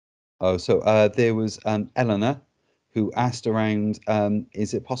Oh, so there was Eleanor who asked around,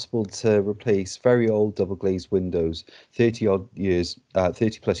 is it possible to replace very old double glazed windows, 30 odd years,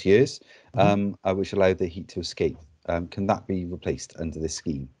 30 plus years, Mhm. which allow the heat to escape? Can that be replaced under this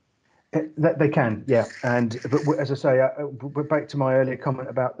scheme? They can, yeah. And but as I say, back to my earlier comment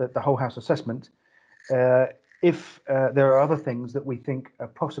about the whole house assessment. Uh, if there are other things that we think are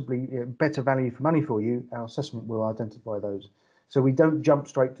possibly better value for money for you, our assessment will identify those. So we don't jump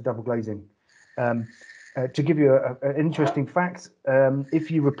straight to double glazing. Um, to give you an interesting fact,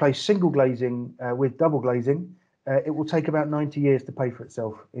 if you replace single glazing with double glazing, it will take about 90 years to pay for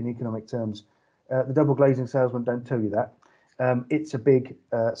itself in economic terms. The double glazing salesman don't tell you that. It's a big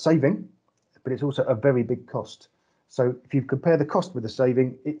saving, but it's also a very big cost. So if you compare the cost with the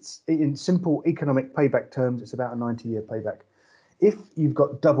saving, it's in simple economic payback terms, it's about a 90-year payback. If you've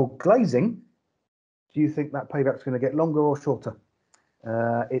got double glazing, do you think that payback's going to get longer or shorter?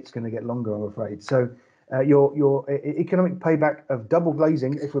 It's going to get longer, I'm afraid. So your economic payback of double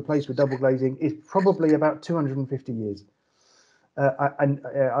glazing, if replaced with double glazing, is probably about 250 years. And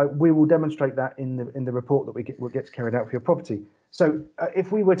we will demonstrate that in the report that what gets carried out for your property. So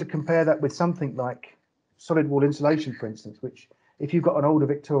if we were to compare that with something like solid wall insulation, for instance, which if you've got an older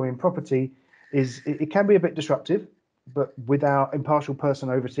Victorian property, it can be a bit disruptive, but with our impartial person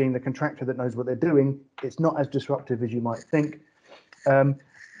overseeing the contractor that knows what they're doing, it's not as disruptive as you might think. Um,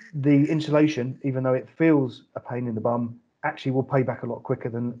 the insulation, even though it feels a pain in the bum, actually will pay back a lot quicker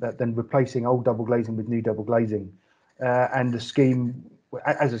than replacing old double glazing with new double glazing. And the scheme,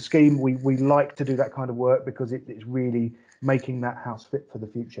 as a scheme, we like to do that kind of work because it's really making that house fit for the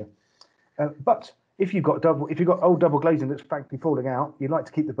future. But if you've got old double glazing that's frankly falling out, you'd like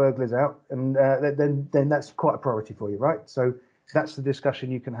to keep the burglars out, and then that's quite a priority for you, right? So that's the discussion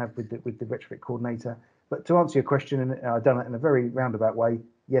you can have with the retrofit coordinator. But to answer your question, and I've done it in a very roundabout way,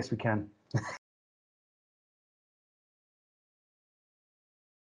 yes, we can.